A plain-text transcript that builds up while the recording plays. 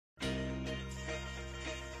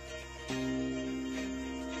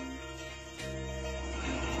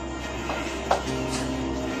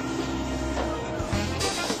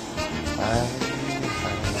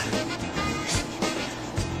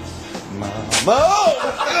Mo!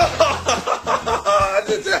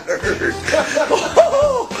 Did that hurt?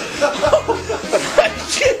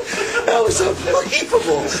 That was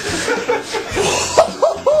unbelievable.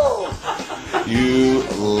 You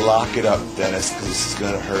lock it up, Dennis, because this is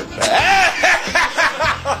going to hurt bad.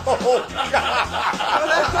 Oh, God.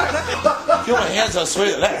 Feel my hands, I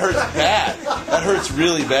swear, that hurts bad. That hurts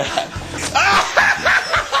really bad.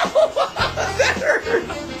 That hurt.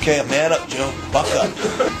 Okay, man up, Joe. Buck up.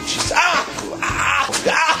 She's,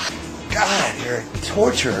 God, you're a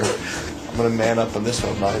torturer. I'm going to man up on this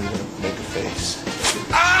one. I'm not even going to make a face.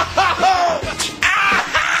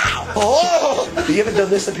 Oh! You haven't done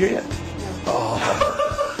this up here yet? Oh.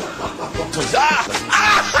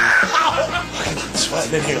 I'm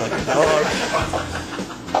sweating in here like a dog.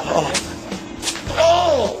 Oh.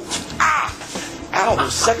 Oh! Ah! Ow,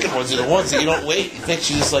 those second ones are the ones that you don't wait. You think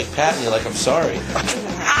she's just like patting you like, I'm sorry.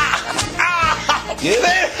 Get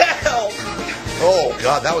help! Oh,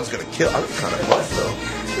 God, that one's going to kill. I'm kind of rough, though.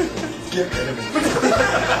 Get rid of it.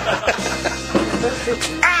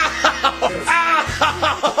 Ow!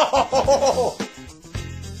 Ow!